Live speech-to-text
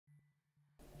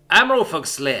Admiral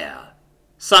Fzklire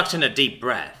sucked in a deep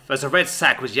breath as a red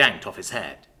sack was yanked off his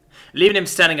head, leaving him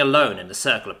standing alone in the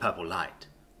circle of purple light.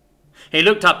 He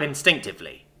looked up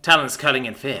instinctively, talons curling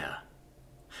in fear.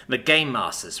 The Game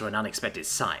Masters were an unexpected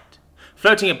sight,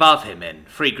 floating above him in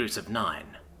 3 groups of 9.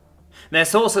 Their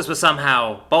saucers were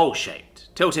somehow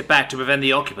bowl-shaped, tilted back to prevent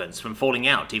the occupants from falling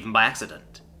out even by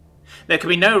accident. There could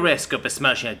be no risk of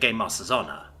besmirching a Game Master's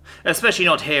honour, especially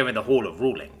not here in the Hall of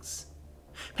Rulings.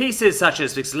 Pieces such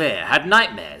as Fzklire had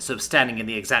nightmares of standing in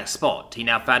the exact spot he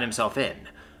now found himself in,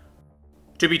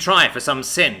 to be tried for some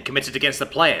sin committed against the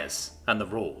players and the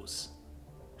rules.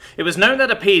 It was known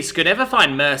that a piece could never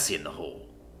find mercy in the hall.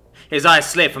 His eyes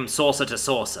slid from saucer to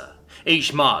saucer,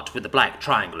 each marked with the black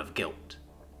triangle of guilt.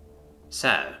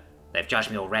 So, they've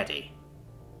judged me already.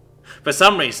 For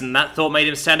some reason, that thought made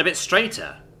him stand a bit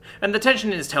straighter, and the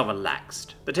tension in his tail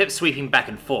relaxed, the tip sweeping back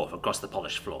and forth across the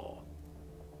polished floor.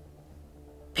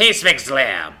 Peace,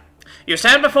 Fzklire. You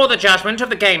stand before the judgment of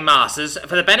the Game Masters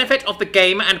for the benefit of the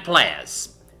game and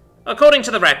players. According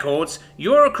to the records,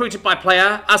 you were recruited by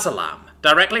player Asalam,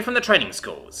 directly from the training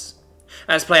schools.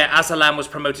 As player Asalam was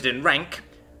promoted in rank,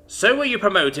 so were you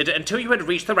promoted until you had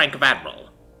reached the rank of Admiral.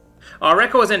 Our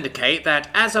records indicate that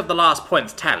as of the last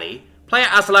points tally, player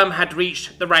Asalam had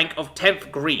reached the rank of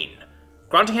 10th Green,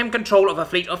 granting him control of a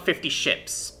fleet of 50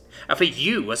 ships, a fleet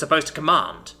you were supposed to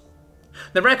command.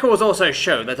 The records also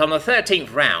show that on the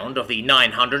 13th round of the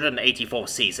 984th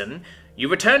season, you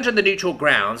returned to the neutral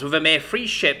grounds with a mere 3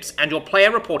 ships and your player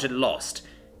reported lost,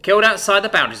 killed outside the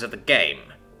boundaries of the game.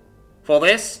 For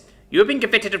this, you have been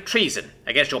convicted of treason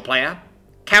against your player,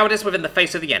 cowardice within the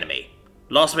face of the enemy,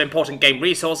 loss of important game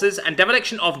resources, and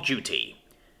dereliction of duty.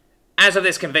 As of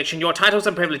this conviction, your titles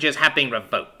and privileges have been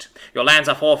revoked, your lands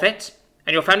are forfeit,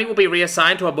 and your family will be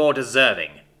reassigned to a more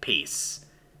deserving peace.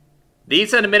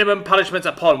 These are the minimum punishments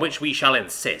upon which we shall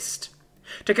insist.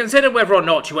 To consider whether or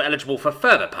not you are eligible for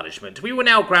further punishment, we will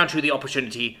now grant you the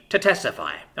opportunity to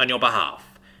testify on your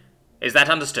behalf. Is that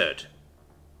understood?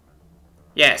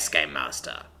 Yes, Game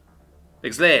Master.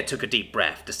 Fzklire took a deep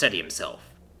breath to steady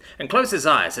himself, and closed his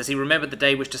eyes as he remembered the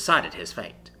day which decided his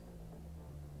fate.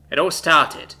 It all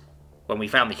started when we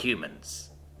found the humans.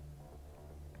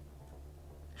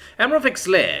 Admiral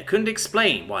Fzklire couldn't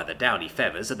explain why the downy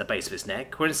feathers at the base of his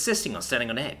neck were insisting on standing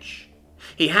on edge.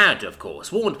 He had, of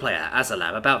course, warned player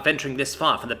Asalam about venturing this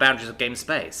far from the boundaries of game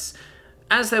space,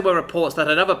 as there were reports that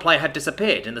another player had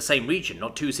disappeared in the same region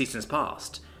not 2 seasons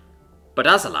past. But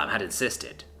Asalam had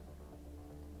insisted.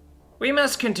 We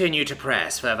must continue to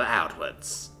press further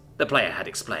outwards, the player had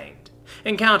explained,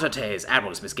 in counter to his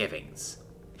Admiral's misgivings.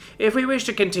 If we wish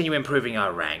to continue improving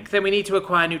our rank, then we need to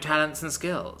acquire new talents and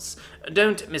skills.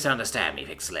 Don't misunderstand me,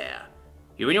 Fzklire.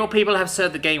 You and your people have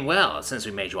served the game well since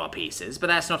we made you our pieces, but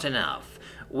that's not enough.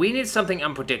 We need something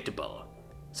unpredictable.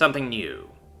 Something new.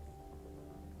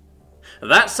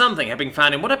 That something had been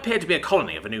found in what appeared to be a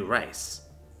colony of a new race.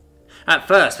 At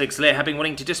first, Fzklire had been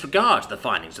willing to disregard the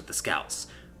findings of the scouts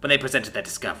when they presented their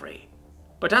discovery,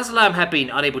 but Asalam had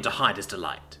been unable to hide his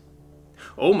delight.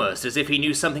 Almost as if he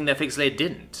knew something that Fzklire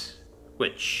didn't,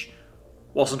 which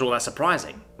wasn't all that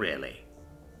surprising, really.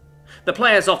 The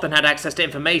players often had access to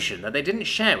information that they didn't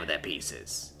share with their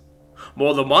pieces.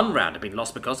 More than one round had been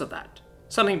lost because of that,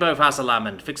 something both Asalam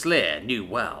and Fzklire knew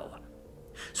well.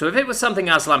 So if it was something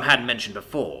Asalam hadn't mentioned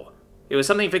before, it was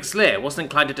something Fzklire wasn't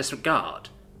inclined to disregard,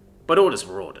 but orders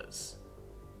were orders.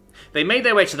 They made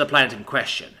their way to the planet in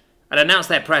question, and announced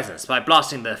their presence by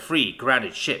blasting the 3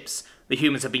 grounded ships the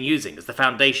humans had been using as the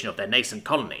foundation of their nascent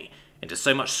colony into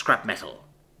so much scrap metal.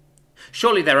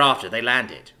 Shortly thereafter they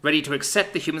landed, ready to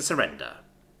accept the human surrender.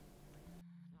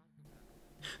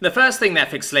 The first thing that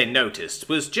Fzklire noticed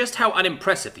was just how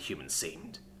unimpressive the humans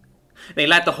seemed. They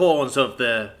lacked the horns of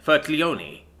the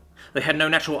Fertilioni. They had no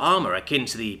natural armor akin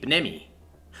to the Bnemi,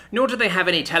 nor did they have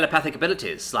any telepathic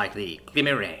abilities like the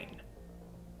Glimirain.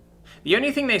 The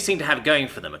only thing they seemed to have going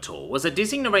for them at all was a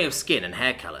dizzying array of skin and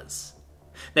hair colours.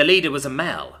 Their leader was a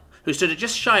male, who stood at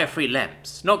just shy of 3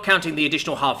 lengths, not counting the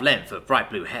additional half-length of bright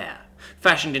blue hair,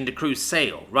 fashioned into crew's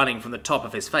sail running from the top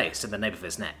of his face to the nape of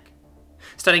his neck.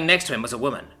 Standing next to him was a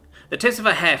woman, the tips of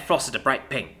her hair frosted a bright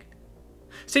pink.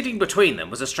 Sitting between them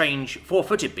was a strange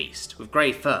 4-footed beast with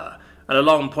grey fur and a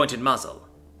long pointed muzzle.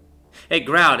 It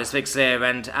growled as Fzklire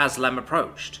and Asalam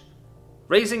approached,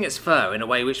 raising its fur in a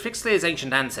way which Fzklire's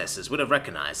ancient ancestors would have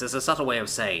recognised as a subtle way of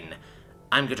saying,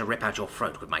 "I'm going to rip out your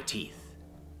throat with my teeth."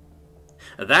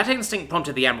 That instinct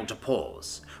prompted the Admiral to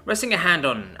pause, resting a hand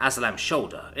on Asalam's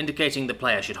shoulder, indicating the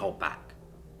player should hold back.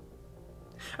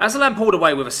 Asalam pulled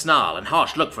away with a snarl and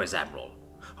harsh look for his Admiral,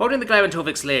 holding the glare until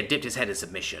Fzklire dipped his head in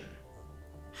submission.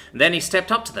 Then he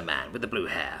stepped up to the man with the blue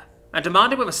hair, and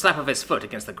demanded with a slap of his foot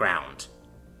against the ground.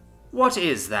 "What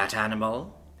is that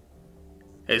animal?"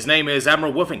 "His name is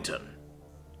Admiral Woofington,"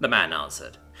 the man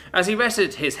answered, as he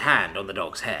rested his hand on the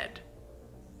dog's head.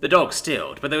 The dog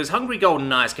stilled, but those hungry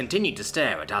golden eyes continued to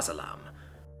stare at Asalam.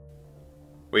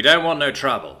 "We don't want no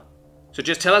trouble, so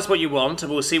just tell us what you want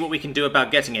and we'll see what we can do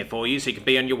about getting it for you so you can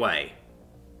be on your way."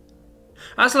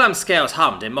 Asalam's scales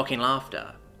hummed in mocking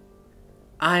laughter.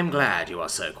 "I'm glad you are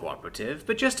so cooperative,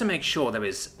 but just to make sure there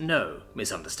is no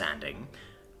misunderstanding,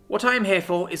 what I am here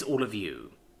for is all of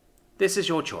you. This is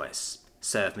your choice.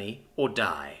 Serve me or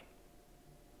die."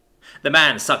 The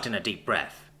man sucked in a deep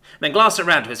breath, then glanced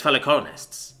around to his fellow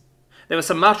colonists. There was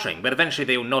some muttering, but eventually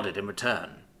they all nodded in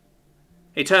return.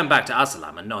 He turned back to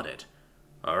Asalam and nodded.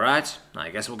 "All right, I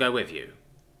guess we'll go with you."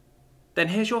 "Then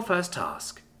here's your first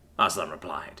task," Asalam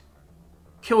replied.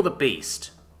 "Kill the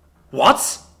beast."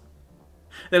 "What?"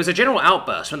 There was a general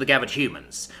outburst from the gathered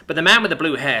humans, but the man with the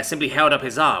blue hair simply held up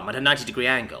his arm at a 90-degree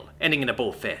angle, ending in a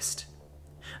ball fist.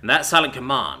 And that silent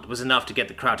command was enough to get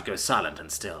the crowd to go silent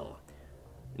and still.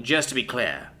 "Just to be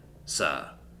clear,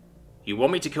 sir, you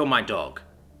want me to kill my dog?"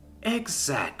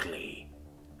 "Exactly,"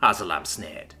 Asalam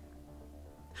sneered.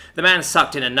 The man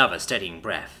sucked in another steadying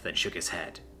breath, then shook his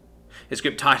head. His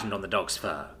grip tightened on the dog's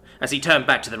fur, as he turned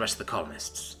back to the rest of the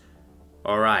colonists.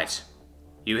 "All right,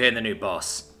 you hear the new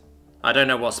boss. I don't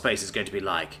know what space is going to be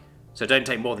like, so don't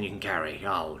take more than you can carry.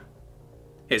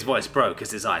 His voice broke as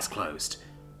his eyes closed.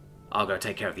 "I'll go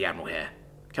take care of the Admiral here.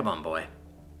 Come on, boy."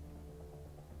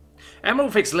 Admiral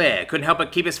Fzklire couldn't help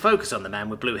but keep his focus on the man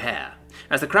with blue hair,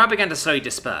 as the crowd began to slowly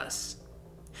disperse.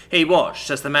 He watched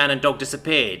as the man and dog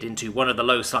disappeared into one of the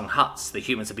low-slung huts the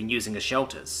humans had been using as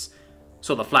shelters,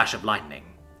 saw the flash of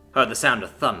lightning, heard the sound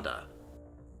of thunder,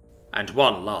 and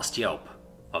one last yelp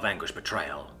of anguished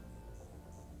betrayal.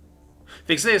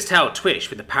 Fzklire's tail twitched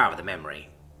with the power of the memory.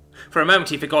 For a moment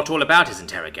he forgot all about his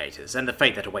interrogators and the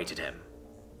fate that awaited him.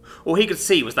 All he could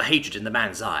see was the hatred in the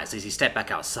man's eyes as he stepped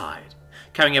back outside,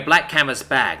 carrying a black canvas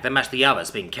bag that matched the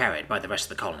others being carried by the rest of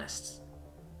the colonists.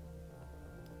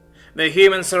 "The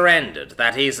humans surrendered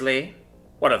that easily?"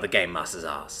 one of the Game Masters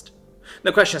asked.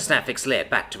 The question snapped Fzklire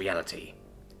back to reality.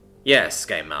 "Yes,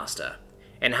 Game Master.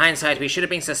 In hindsight, we should have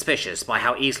been suspicious by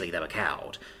how easily they were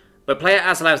cowed, but Player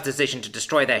Asalam's decision to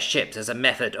destroy their ships as a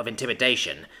method of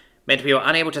intimidation meant we were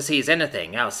unable to seize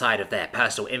anything outside of their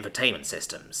personal infotainment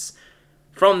systems.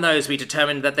 From those, we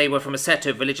determined that they were from a set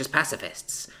of religious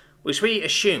pacifists, which we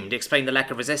assumed explained the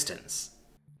lack of resistance.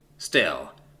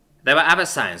 Still, there were other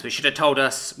signs which should have told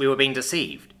us we were being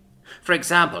deceived. For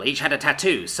example, each had a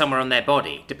tattoo somewhere on their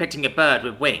body depicting a bird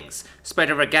with wings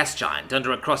spread over a gas giant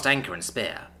under a crossed anchor and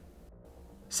spear.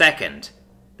 Second,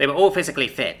 they were all physically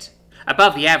fit,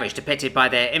 above the average depicted by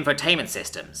their infotainment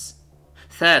systems.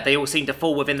 Third, they all seemed to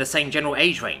fall within the same general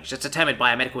age range as determined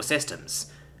by our medical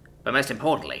systems. But most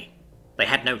importantly, they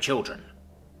had no children.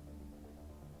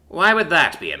 Why would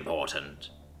that be important?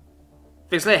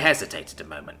 Fzklire hesitated a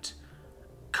moment.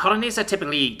 Colonies are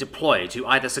typically deployed to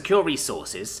either secure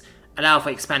resources, allow for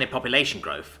expanded population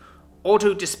growth, or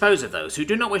to dispose of those who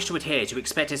do not wish to adhere to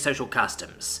expected social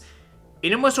customs.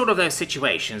 In almost all of those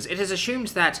situations, it is assumed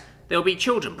that there will be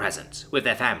children present with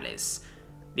their families.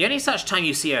 The only such time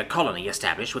you see a colony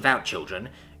established without children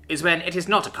is when it is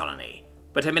not a colony,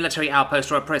 but a military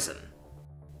outpost or a prison.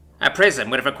 A prison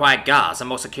would have required guards and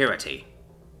more security.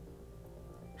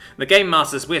 The Game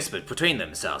Masters whispered between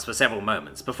themselves for several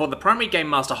moments before the primary Game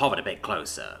Master hovered a bit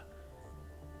closer.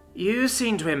 "You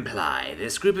seem to imply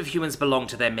this group of humans belong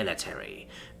to their military.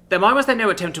 Then why was there no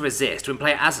attempt to resist when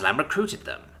Player Asalam recruited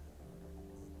them?"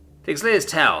 Fzklire's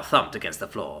tail thumped against the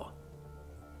floor.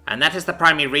 "And that is the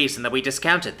primary reason that we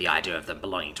discounted the idea of them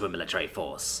belonging to a military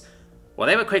force. While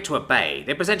they were quick to obey,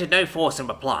 they presented no force in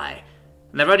reply,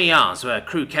 and their only arms were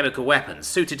crude chemical weapons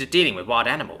suited to dealing with wild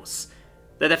animals.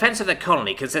 The defense of their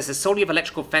colony consisted solely of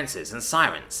electrical fences and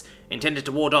sirens intended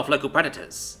to ward off local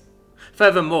predators.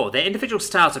 Furthermore, their individual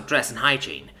styles of dress and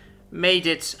hygiene made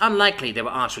it unlikely they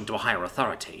were answering to a higher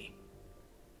authority.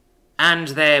 And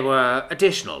there were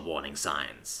additional warning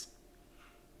signs.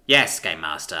 Yes, Game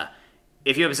Master.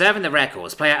 If you observe in the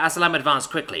records, Player Asalam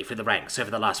advanced quickly through the ranks over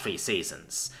the last 3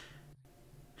 seasons.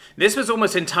 This was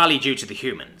almost entirely due to the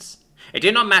humans. It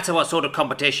did not matter what sort of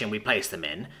competition we placed them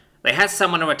in, they had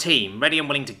someone or a team ready and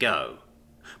willing to go.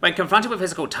 When confronted with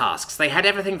physical tasks, they had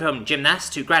everything from gymnasts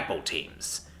to grad ball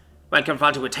teams. When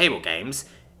confronted with table games,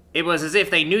 it was as if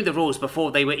they knew the rules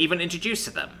before they were even introduced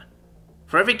to them.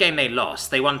 For every game they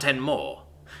lost, they won 10 more,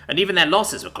 and even their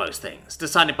losses were close things,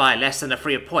 decided by less than a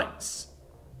 3 of points.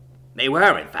 They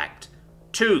were, in fact,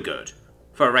 too good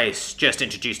for a race just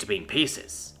introduced to being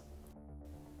pieces.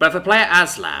 But for player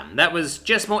Aslam, that was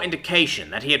just more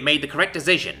indication that he had made the correct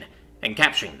decision in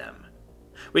capturing them.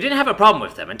 We didn't have a problem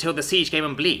with them until the siege game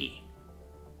on Blee.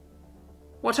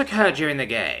 What occurred during the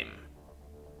game?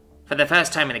 For the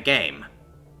first time in a game,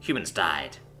 humans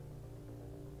died.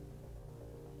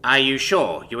 Are you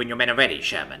sure you and your men are ready,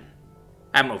 Sherman?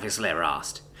 Admiral Fzklire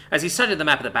asked, as he studied the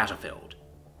map of the battlefield.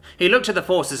 He looked at the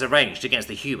forces arranged against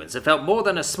the humans and felt more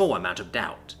than a small amount of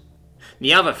doubt.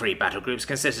 The other three battle groups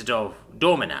consisted of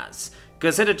Dwavenminers,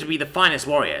 considered to be the finest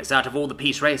warriors out of all the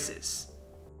peace races.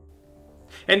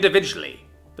 Individually,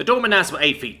 the Dwavenminers were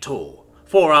 8 feet tall,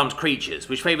 4-armed creatures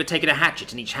which favoured taking a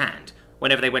hatchet in each hand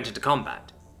whenever they went into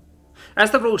combat.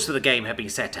 As the rules for the game had been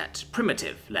set at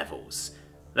primitive levels,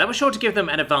 that was sure to give them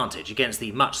an advantage against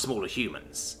the much smaller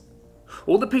humans.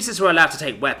 All the pieces were allowed to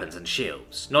take weapons and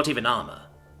shields, not even armour.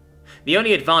 The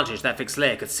only advantage that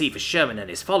Fzklire could see for Sherman and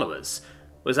his followers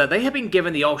was that they had been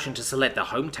given the option to select their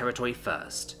home territory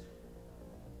first.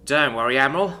 Don't worry,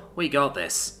 Admiral, we got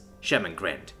this, Sherman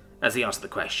grinned as he answered the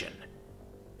question.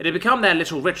 It had become their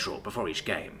little ritual before each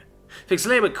game.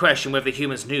 Fzklire would question whether the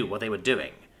humans knew what they were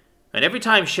doing, and every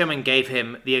time Sherman gave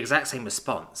him the exact same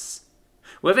response.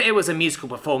 Whether it was a musical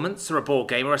performance or a board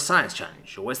game or a science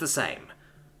challenge, always the same.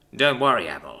 Don't worry,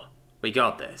 Admiral, we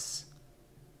got this.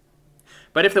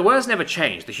 But if the words never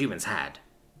changed, the humans had.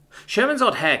 Sherman's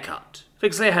odd haircut,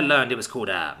 Fzklire had learned it was called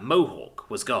a mohawk,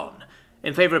 was gone,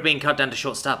 in favour of being cut down to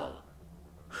short stubble.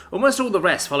 Almost all the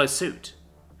rest followed suit.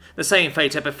 The same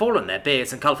fate had befallen their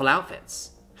beards and colourful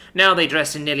outfits. Now they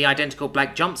dressed in nearly identical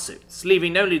black jumpsuits,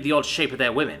 leaving only the odd shape of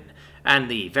their women and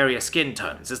the various skin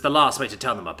tones as the last way to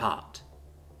tell them apart.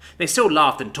 They still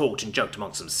laughed and talked and joked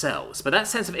amongst themselves, but that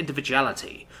sense of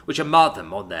individuality, which had marred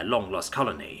them on their long-lost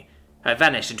colony, had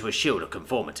vanished into a shield of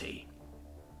conformity.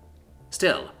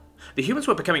 Still, the humans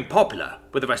were becoming popular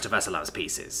with the rest of Assalam's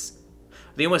pieces.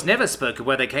 They almost never spoke of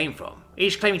where they came from,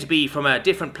 each claiming to be from a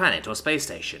different planet or space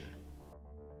station.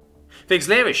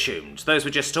 Fzklire assumed those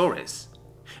were just stories.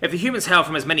 If the humans hailed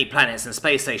from as many planets and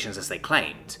space stations as they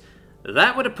claimed,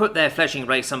 that would have put their fledgling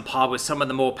race on par with some of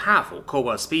the more powerful core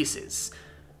world species.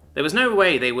 There was no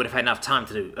way they would have had enough time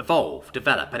to evolve,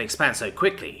 develop, and expand so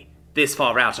quickly, this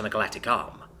far out on a galactic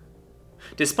arm.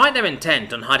 Despite their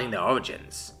intent on hiding their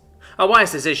origins, a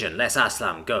wise decision lets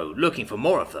Aslam go looking for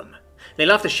more of them. They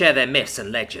love to share their myths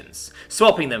and legends,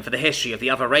 swapping them for the history of the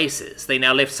other races they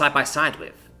now lived side by side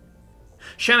with.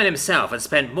 Sherman himself had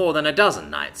spent more than a dozen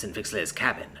nights in Fzklire's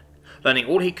cabin, learning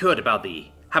all he could about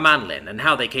the Hamanlin and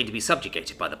how they came to be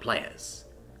subjugated by the players.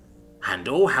 And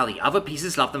how the other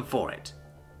pieces loved them for it.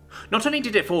 Not only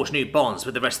did it forge new bonds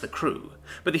with the rest of the crew,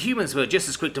 but the humans were just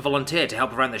as quick to volunteer to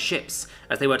help around the ships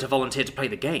as they were to volunteer to play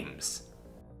the games.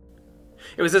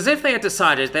 It was as if they had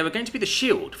decided they were going to be the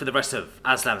shield for the rest of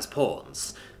Aslam's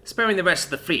pawns, sparing the rest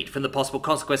of the fleet from the possible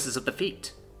consequences of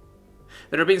defeat.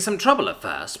 There had been some trouble at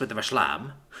first with the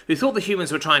Rashlam, who thought the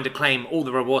humans were trying to claim all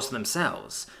the rewards for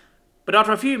themselves, but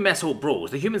after a few mess hall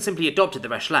brawls, the humans simply adopted the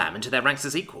Rashlam into their ranks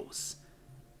as equals.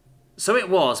 So it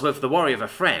was with the worry of a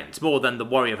friend more than the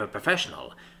worry of a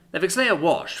professional that Fzklire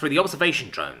watched through the observation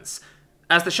drones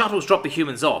as the shuttles dropped the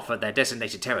humans off at their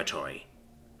designated territory.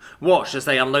 Watched as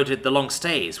they unloaded the long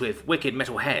stays with wicked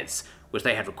metal heads which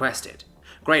they had requested,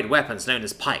 great weapons known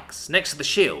as pikes, next to the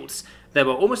shields that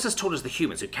were almost as tall as the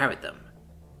humans who carried them.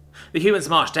 The humans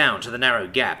marched down to the narrow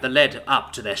gap that led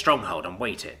up to their stronghold and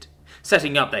waited,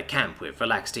 setting up their camp with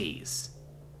relaxed ease.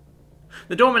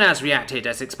 The Dorminaz reacted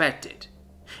as expected.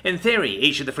 In theory,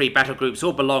 each of the three battle groups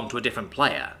all belonged to a different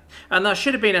player, and thus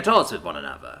should have been at odds with one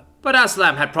another, but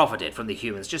Aslam had profited from the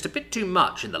humans just a bit too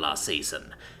much in the last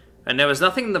season, and there was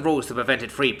nothing in the rules that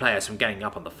prevented three players from ganging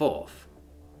up on the fourth.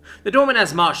 The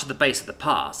Dorminaz marched to the base of the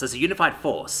pass as a unified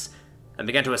force, and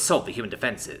began to assault the human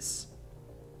defences.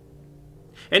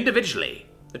 Individually,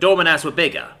 the Dorminaz were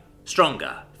bigger,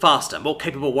 stronger, faster, more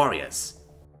capable warriors.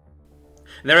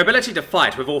 Their ability to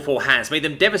fight with all four hands made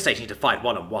them devastating to fight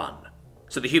one-on-one,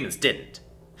 so the humans didn't.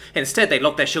 Instead, they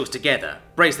locked their shields together,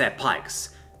 raised their pikes,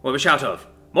 with a shout of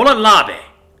 "Molan Labe!"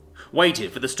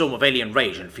 waited for the storm of alien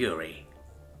rage and fury.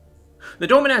 The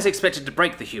Dorminaz expected to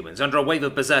break the humans under a wave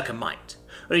of berserker might,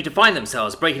 only to find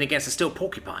themselves breaking against a steel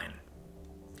porcupine.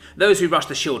 Those who rushed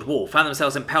the shield wall found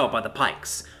themselves impaled by the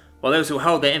pikes, while those who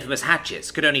held their infamous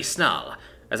hatchets could only snarl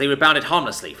as they rebounded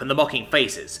harmlessly from the mocking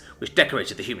faces which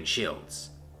decorated the human shields.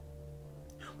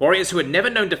 Warriors who had never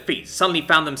known defeat suddenly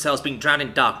found themselves being drowned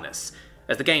in darkness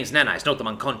as the game's nanites knocked them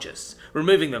unconscious,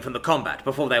 removing them from the combat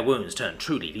before their wounds turned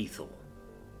truly lethal.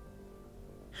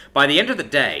 By the end of the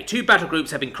day, two battle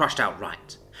groups had been crushed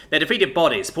outright, their defeated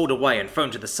bodies pulled away and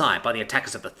thrown to the side by the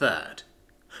attackers of the third.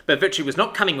 But victory was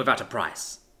not coming without a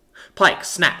price. Pikes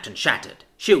snapped and shattered,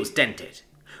 shields dented.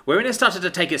 Weariness started to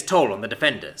take its toll on the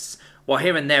defenders, while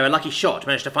here and there a lucky shot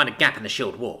managed to find a gap in the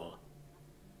shield wall.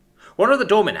 One of the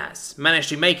Dwavenminers managed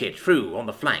to make it through on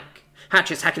the flank,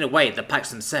 hatchets hacking away at the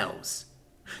pikes themselves.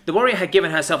 The warrior had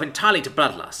given herself entirely to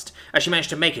bloodlust, as she managed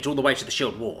to make it all the way to the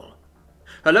shield wall.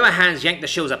 Her lower hands yanked the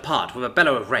shields apart with a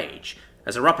bellow of rage,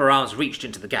 as her upper arms reached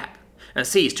into the gap, and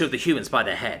seized two of the humans by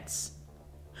their heads.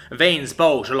 Veins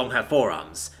bulged along her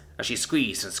forearms, as she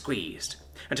squeezed and squeezed,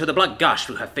 until the blood gushed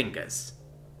through her fingers.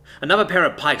 Another pair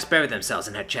of pikes buried themselves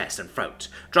in her chest and throat,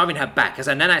 driving her back as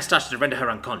her nanites started to render her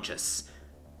unconscious.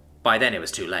 By then it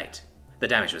was too late. The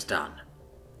damage was done.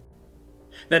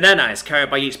 The nanites carried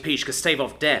by each piece could stave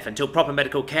off death until proper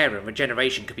medical care and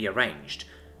regeneration could be arranged,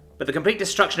 but the complete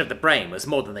destruction of the brain was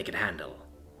more than they could handle.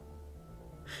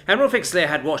 Admiral Fzklire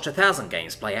had watched 1,000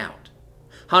 games play out.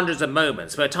 Hundreds of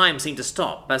moments where time seemed to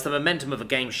stop as the momentum of a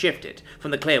game shifted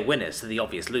from the clear winners to the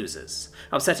obvious losers,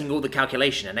 upsetting all the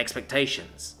calculation and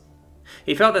expectations.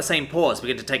 He felt that same pause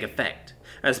begin to take effect,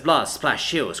 as blood splashed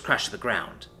shields crashed to the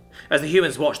ground, as the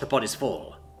humans watched the bodies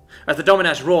fall, as the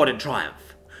Dominators roared in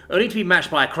triumph, only to be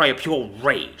matched by a cry of pure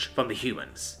rage from the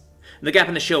humans. The gap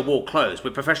in the shield wall closed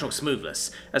with professional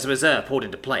smoothness as the reserve poured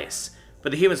into place,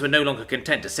 but the humans were no longer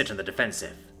content to sit on the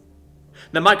defensive.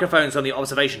 The microphones on the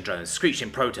observation drones screeched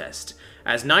in protest,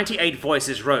 as 98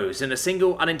 voices rose in a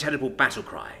single unintelligible battle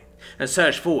cry, and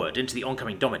surged forward into the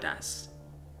oncoming Dominators.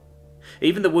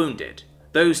 Even the wounded,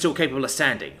 those still capable of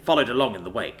standing, followed along in the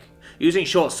wake, using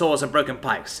short swords and broken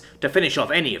pikes to finish off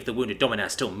any of the wounded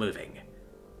Dominators still moving.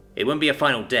 It wouldn't be a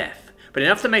final death, but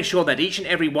enough to make sure that each and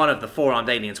every one of the four-armed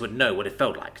aliens would know what it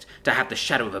felt like to have the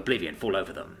shadow of oblivion fall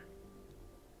over them.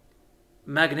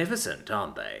 Magnificent,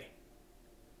 aren't they?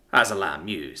 Azalam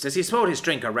mused as he swirled his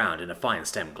drink around in a fine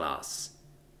stem glass.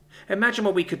 Imagine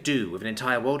what we could do with an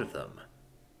entire world of them.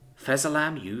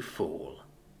 Fezzalam, you fool.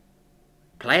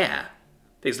 Player?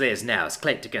 Fzklire's nails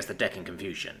clicked against the deck in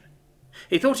confusion.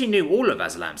 He thought he knew all of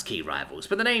Azalam's key rivals,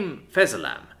 but the name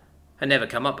Fzkline had never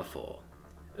come up before.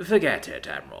 Forget it,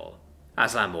 Admiral,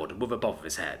 Azalam ordered with a bob of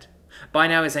his head. By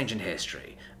now is ancient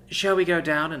history. Shall we go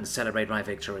down and celebrate my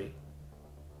victory?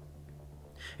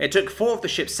 It took 4 of the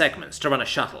ship's segments to run a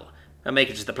shuttle and make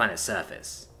it to the planet's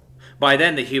surface. By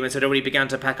then the humans had already begun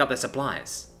to pack up their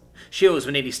supplies. Shields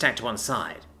were nearly stacked to one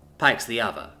side, pikes the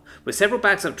other, with several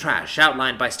bags of trash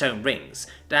outlined by stone rings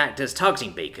to act as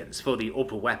targeting beacons for the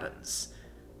orbital weapons.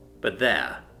 But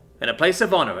there, in a place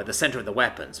of honor at the center of the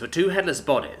weapons, were 2 headless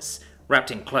bodies,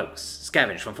 wrapped in cloaks,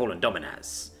 scavenged from fallen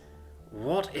Dominators.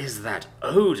 What is that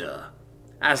odor?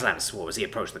 Aslan swore as he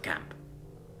approached the camp.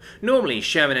 Normally,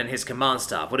 Sherman and his command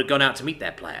staff would have gone out to meet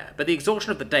their player, but the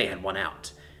exhaustion of the day had won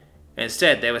out.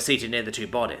 Instead, they were seated near the 2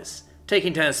 bodies,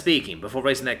 taking turns speaking before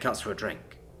raising their cups for a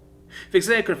drink.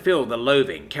 Fzklire could feel the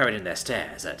loathing carried in their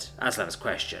stares at Aslan's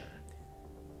question.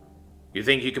 You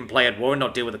think you can play at war and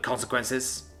not deal with the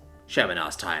consequences? Sherman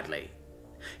asked tiredly.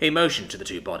 He motioned to the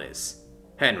 2 bodies.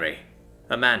 Henry,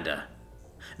 Amanda.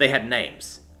 They had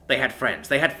names. They had friends.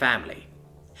 They had family.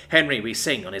 Henry we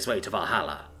sing on his way to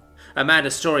Valhalla.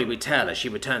 Amanda's story we tell as she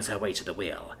returns her way to the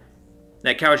wheel.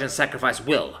 Their courage and sacrifice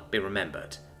will be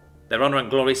remembered. Their honor and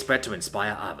glory spread to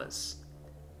inspire others.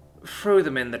 Throw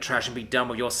them in the trash and be done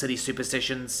with your silly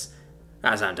superstitions,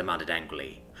 Azan demanded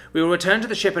angrily. We will return to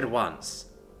the ship at once.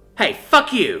 Hey,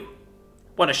 fuck you!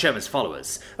 One of Sherman's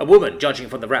followers, a woman judging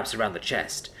from the wraps around the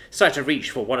chest, started to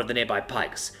reach for one of the nearby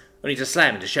pikes, only to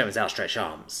slam into Sherman's outstretched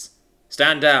arms.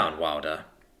 Stand down, Wilder.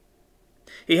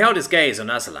 He held his gaze on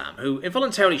Azalam, who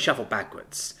involuntarily shuffled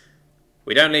backwards.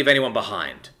 We don't leave anyone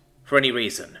behind, for any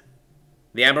reason.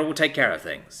 The Admiral will take care of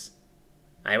things.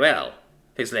 I will,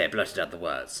 Fzklire blurted out the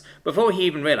words, before he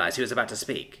even realized he was about to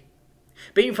speak.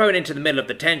 Being thrown into the middle of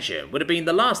the tension would have been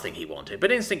the last thing he wanted,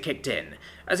 but instinct kicked in,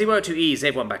 as he worked to ease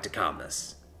everyone back to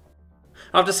calmness.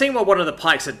 After seeing what one of the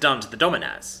pikes had done to the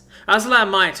Dominators, Azalam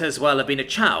might as well have been a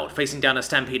child facing down a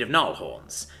stampede of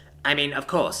gnarlhorns. I mean, of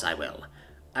course I will.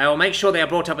 I will make sure they are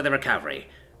brought up with their recovery.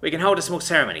 We can hold a small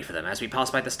ceremony for them as we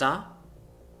pass by the star?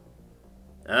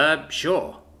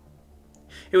 Sure.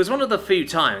 It was one of the few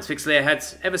times Fzklire had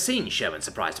ever seen Sherman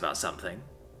surprised about something.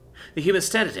 The human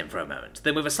stared at him for a moment,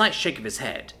 then with a slight shake of his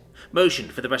head,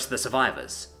 motioned for the rest of the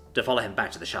survivors to follow him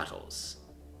back to the shuttles.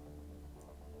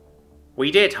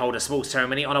 We did hold a small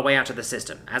ceremony on our way out of the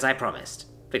system, as I promised,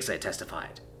 Fzklire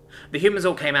testified. The humans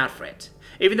all came out for it,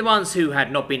 even the ones who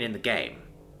had not been in the game.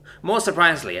 More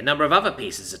surprisingly, a number of other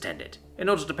pieces attended, in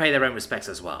order to pay their own respects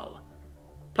as well.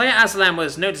 Player Aslan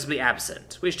was noticeably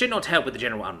absent, which did not help with the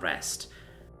general unrest.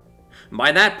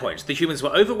 By that point, the humans were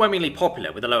overwhelmingly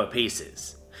popular with the lower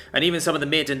pieces, and even some of the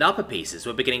mid and upper pieces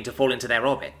were beginning to fall into their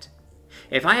orbit.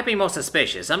 If I had been more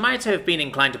suspicious, I might have been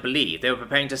inclined to believe they were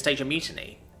preparing to stage a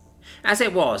mutiny. As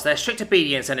it was, their strict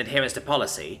obedience and adherence to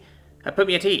policy had put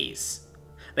me at ease.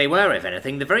 They were, if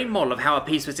anything, the very model of how a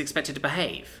peace was expected to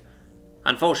behave.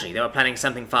 Unfortunately, they were planning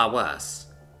something far worse.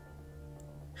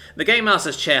 The Game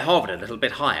Master's chair hovered a little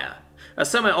bit higher, as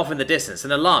somewhere off in the distance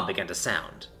an alarm began to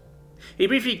sound. He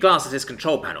briefly glanced at his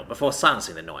control panel before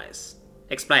silencing the noise.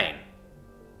 Explain.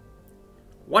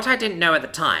 What I didn't know at the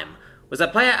time was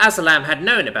that player Azalam had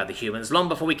known about the humans long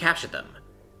before we captured them.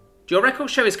 Do your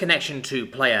records show his connection to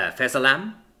player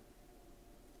Fzklire?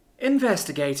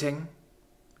 Investigating.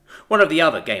 One of the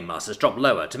other Game Masters dropped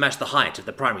lower to match the height of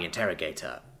the primary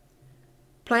interrogator.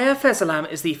 Player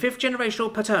Fzklire is the 5th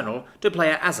generational paternal to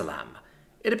player Azalam.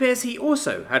 It appears he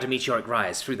also had a meteoric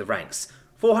rise through the ranks,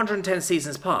 410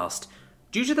 seasons past,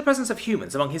 due to the presence of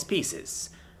humans among his pieces,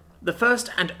 the first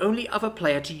and only other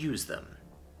player to use them.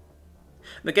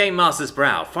 The Game Master's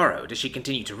brow furrowed as she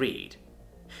continued to read.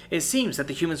 It seems that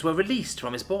the humans were released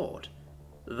from his board.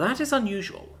 That is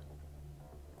unusual.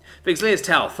 Fzklire's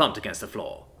tail thumped against the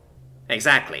floor.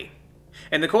 Exactly.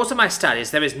 In the course of my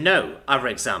studies, there is no other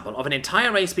example of an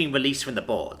entire race being released from the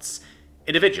boards.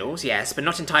 Individuals, yes, but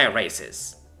not entire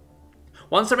races.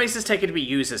 Once a race is taken to be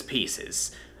used as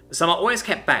pieces, some are always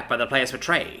kept back by the players for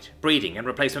trade, breeding, and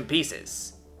replacement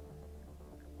pieces.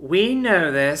 We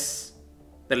know this.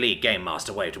 The lead Game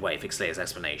Master waved away Fzklire's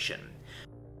explanation.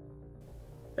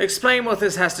 Explain what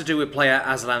this has to do with player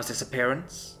Azalam's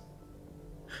disappearance.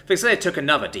 Fzklire took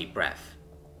another deep breath.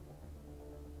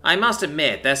 I must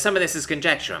admit, there's some of this is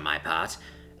conjecture on my part.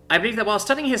 I believe that while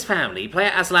studying his family,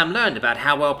 player Azalam learned about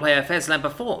how well player Fzklire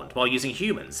performed while using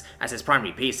humans as his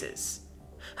primary pieces.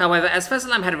 However, as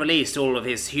Fzklire had released all of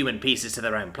his human pieces to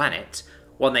their own planet,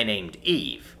 one they named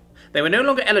Eve, they were no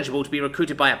longer eligible to be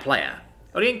recruited by a player,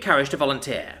 only encouraged to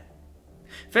volunteer.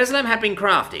 Fzklire had been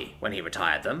crafty when he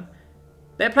retired them.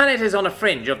 Their planet is on a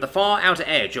fringe of the far outer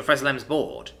edge of Fzklire's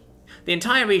board. The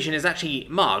entire region is actually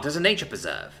marked as a nature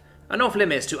preserve, and off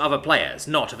limits to other players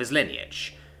not of his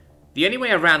lineage. The only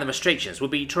way around the restrictions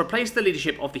would be to replace the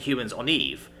leadership of the humans on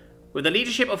Eve with the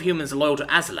leadership of humans loyal to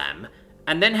Azalam,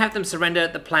 and then have them surrender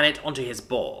the planet onto his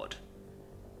board.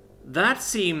 That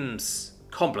seems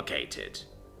complicated.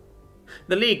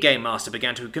 The League Game Master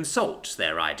began to consult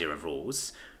their idea of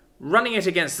rules, running it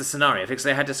against the scenario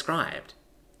Fzklire had described.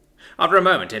 After a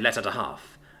moment it let out a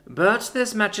huff. But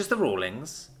this matches the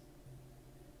rulings.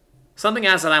 Something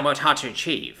Azalam worked hard to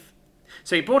achieve.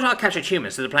 So he brought our captured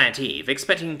humans to the planet Eve,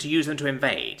 expecting to use them to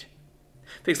invade.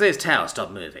 Fzklire's tail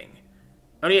stopped moving.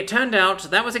 Only it turned out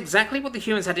that was exactly what the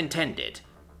humans had intended,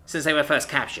 since they were first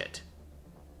captured.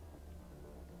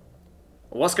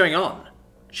 What's going on?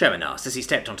 Sherman asked as he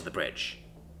stepped onto the bridge.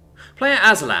 Player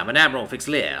Azalam and Admiral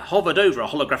Fzklire hovered over a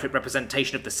holographic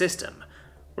representation of the system,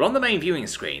 while on the main viewing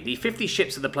screen the 50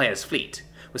 ships of the player's fleet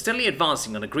were steadily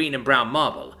advancing on a green and brown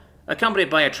marble, accompanied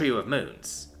by a trio of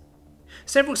moons.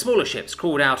 Several smaller ships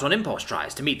crawled out on impulse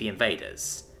tries to meet the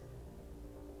invaders.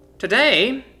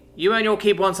 Today, you earn your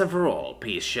keep once and for all,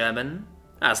 Peace Sherman,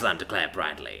 Azalam declared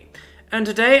brightly. And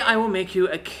today I will make you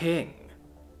a king.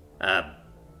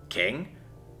 King?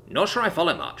 Not sure I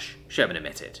follow much, Sherman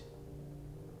admitted.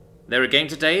 There a game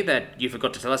today that you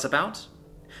forgot to tell us about?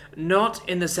 Not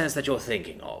in the sense that you're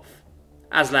thinking of.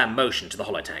 Azalam motioned to the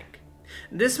holotank.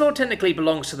 This more technically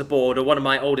belongs to the board of one of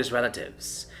my oldest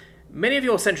relatives. Many of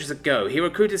your centuries ago, he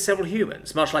recruited several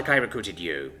humans, much like I recruited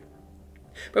you.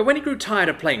 But when he grew tired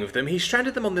of playing with them, he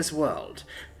stranded them on this world.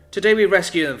 Today we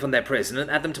rescue them from their prison and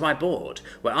add them to my board,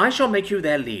 where I shall make you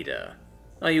their leader.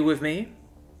 Are you with me?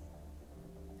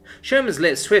 Sherman's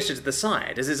lips twisted to the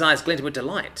side as his eyes glinted with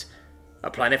delight.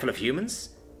 A planet full of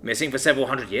humans? Missing for several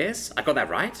hundred years? I got that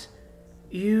right?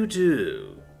 You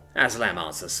do, Azalam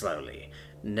answered slowly.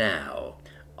 Now,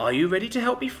 are you ready to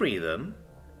help me free them?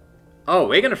 Oh,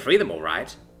 we're going to free them all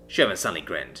right, Sherman suddenly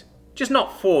grinned. Just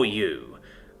not for you.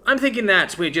 I'm thinking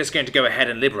that we're just going to go ahead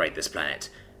and liberate this planet,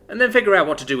 and then figure out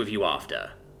what to do with you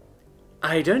after.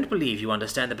 I don't believe you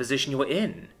understand the position you're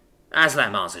in,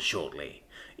 Azalam answered shortly.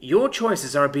 Your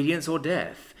choices are obedience or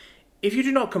death. If you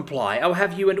do not comply, I will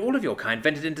have you and all of your kind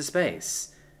vented into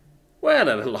space. Well,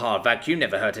 a little hard vacuum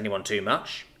never hurt anyone too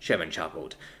much, Sherman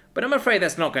chuckled, but I'm afraid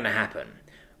that's not going to happen.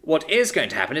 What is going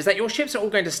to happen is that your ships are all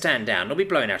going to stand down or be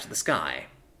blown out of the sky.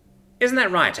 Isn't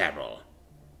that right, Admiral?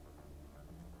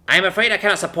 I am afraid I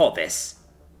cannot support this,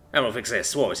 Admiral Fzklire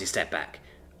swore as he stepped back.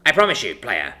 I promise you,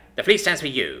 player, the fleet stands for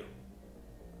you.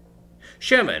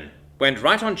 Sherman went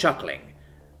right on chuckling.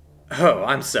 Oh,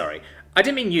 I'm sorry. I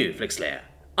didn't mean you, Fzklire.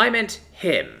 I meant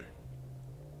him.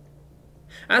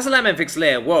 Azalam and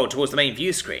Fzklire whirled towards the main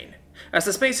view screen, as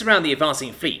the space around the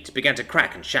advancing fleet began to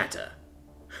crack and shatter.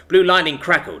 Blue lightning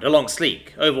crackled along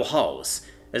sleek, oval hulls,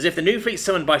 as if the new fleet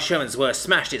summoned by Sherman's word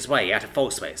smashed its way out of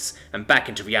false space and back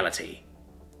into reality.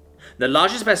 The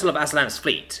largest vessel of Asalam's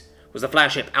fleet was the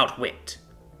flagship Outwit.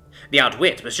 The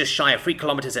Outwit was just shy of 3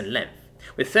 kilometers in length,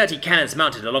 with 30 cannons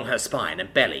mounted along her spine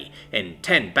and belly in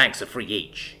 10 banks of 3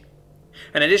 each.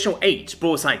 An additional 8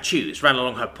 broadside tubes ran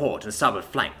along her port and starboard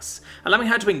flanks, allowing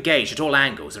her to engage at all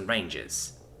angles and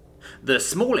ranges. The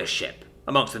smallest ship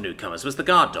amongst the newcomers was the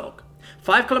guard dog,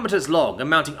 5 kilometers long and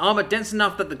mounting armor dense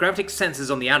enough that the gravitic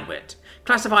sensors on the Outwit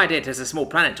classified it as a small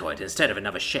planetoid instead of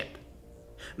another ship.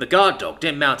 The guard dog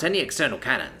didn't mount any external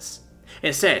cannons.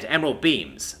 Instead, emerald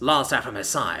beams lanced out from her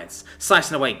sides,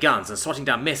 slicing away guns and swatting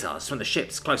down missiles from the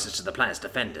ships closest to the planet's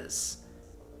defenders.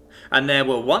 And there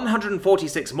were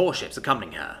 146 more ships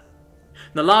accompanying her.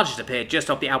 The largest appeared just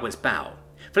off the Outwit's bow,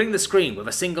 filling the screen with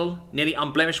a single, nearly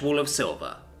unblemished wall of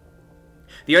silver.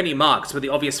 The only marks were the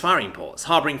obvious firing ports,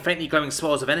 harbouring faintly glowing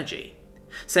swirls of energy.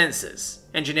 Sensors,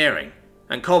 engineering,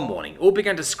 and comm warning all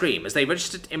began to scream as they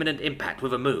registered imminent impact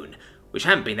with a moon, which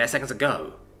hadn't been there seconds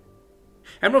ago.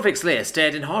 Admiral Fzklire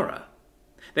stared in horror.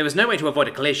 There was no way to avoid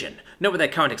a collision, not with their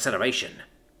current acceleration.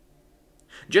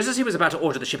 Just as he was about to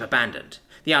order the ship abandoned,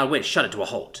 the Outwit shuddered to a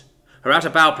halt, her outer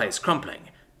bow plates crumpling,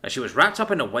 as she was wrapped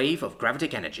up in a wave of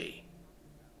gravitic energy.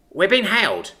 "We're being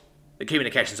hailed!" the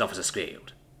communications officer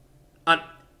squealed.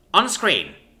 On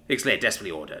screen," Fzklire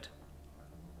desperately ordered.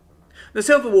 The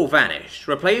silver wall vanished,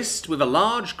 replaced with a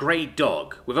large grey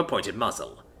dog with a pointed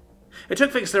muzzle. It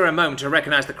took Fzklire a moment to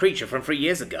recognize the creature from 3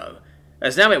 years ago,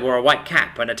 as now it wore a white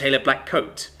cap and a tailored black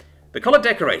coat, the collar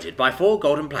decorated by 4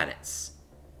 golden planets.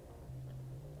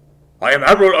 "I am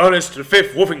Admiral Ernest V.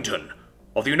 Woofington,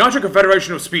 of the United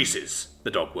Confederation of Species,"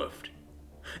 the dog woofed.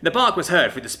 The bark was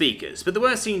heard through the speakers, but the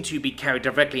words seemed to be carried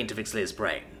directly into Fzklire's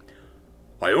brain.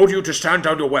 "I order you to stand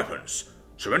down your weapons,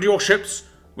 surrender your ships,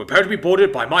 and prepare to be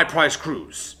boarded by my prize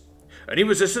crews. Any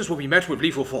resistance will be met with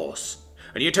lethal force.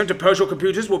 Any attempt to purge your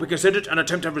computers will be considered an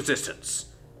attempt at resistance.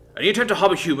 Any attempt to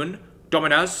harbour human,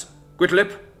 Dominaz,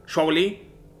 Gritlip, Shawali,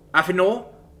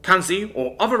 Afinor, Kanzi,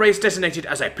 or other race designated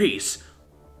as a peace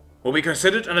will be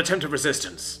considered an attempt at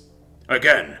resistance.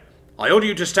 Again, I order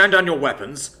you to stand down your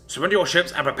weapons, surrender your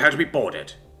ships, and prepare to be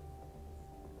boarded."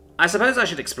 "I suppose I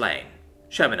should explain,"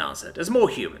 Sherman answered, as more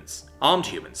humans, armed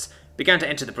humans, began to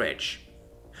enter the bridge.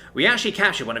 "We actually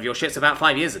captured one of your ships about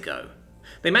 5 years ago.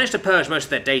 They managed to purge most of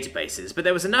their databases, but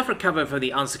there was enough recovered from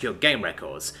the unsecured game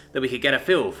records that we could get a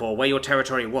feel for where your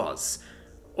territory was.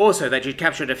 Also that you'd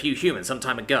captured a few humans some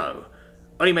time ago.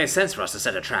 Only made sense for us to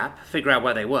set a trap, figure out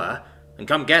where they were, and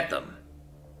come get them."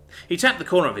 He tapped the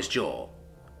corner of his jaw.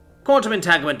 "Quantum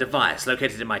entanglement device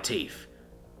located in my teeth.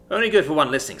 Only good for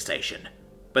 1 listening station,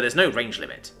 but there's no range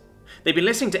limit. They've been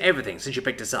listening to everything since you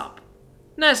picked us up.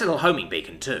 Nice little homing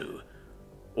beacon too.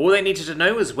 All they needed to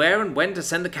know was where and when to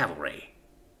send the cavalry.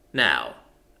 Now,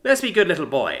 let's be good little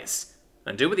boys,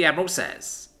 and do what the Admiral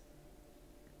says."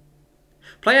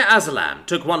 Player Asalam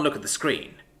took 1 look at the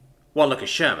screen, 1 look at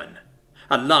Sherman,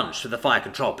 and lunged to the fire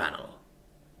control panel.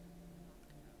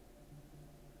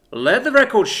 "Let the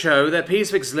record show that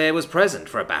Fzklire was present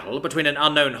for a battle between an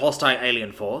unknown hostile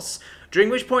alien force, during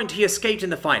which point he escaped in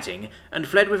the fighting and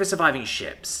fled with his surviving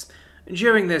ships.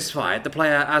 During this fight, the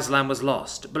player Asalam was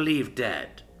lost, believed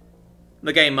dead."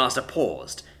 The Game Master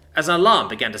paused, as an alarm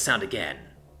began to sound again.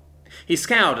 He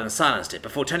scowled and silenced it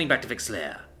before turning back to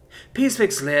Fzklire.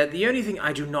 "Fzklire, the only thing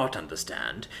I do not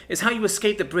understand is how you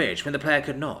escaped the bridge when the player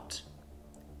could not."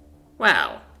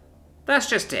 "Well, that's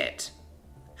just it."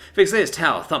 Fzklire's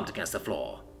towel thumped against the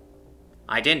floor.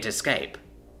 "I didn't escape."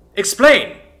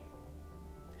 "Explain!"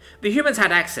 "The humans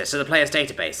had access to the player's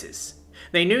databases.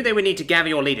 They knew they would need to gather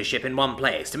your leadership in one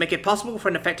place to make it possible for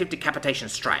an effective decapitation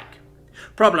strike.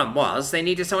 Problem was, they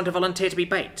needed someone to volunteer to be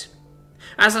bait.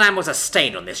 Asalam was a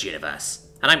stain on this universe,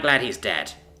 and I'm glad he's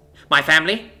dead. My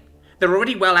family? They're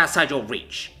already well outside your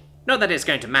reach. Not that it's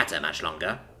going to matter much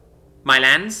longer. My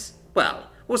lands?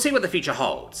 Well, we'll see what the future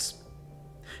holds."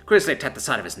 Grizzly tapped the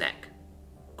side of his neck.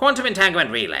 "Quantum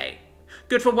entanglement relay.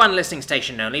 Good for 1 listening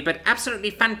station only, but absolutely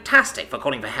fantastic for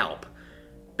calling for help.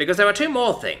 Because there are 2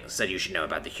 more things that you should know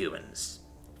about the humans.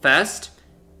 First,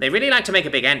 they really like to make a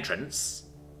big entrance."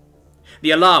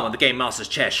 The alarm on the Game Master's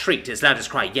chair shrieked his loudest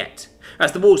cry yet,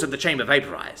 as the walls of the chamber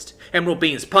vaporized, emerald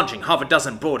beams punching half a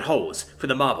dozen broad holes through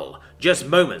the marble, just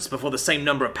moments before the same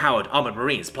number of powered armored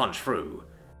marines plunged through.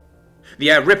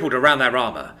 The air rippled around their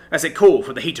armor as it cooled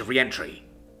from the heat of re-entry.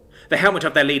 The helmet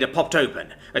of their leader popped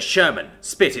open as Sherman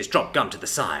spit his drop gun to the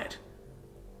side.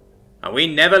 "And we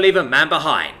never leave a man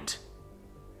behind,"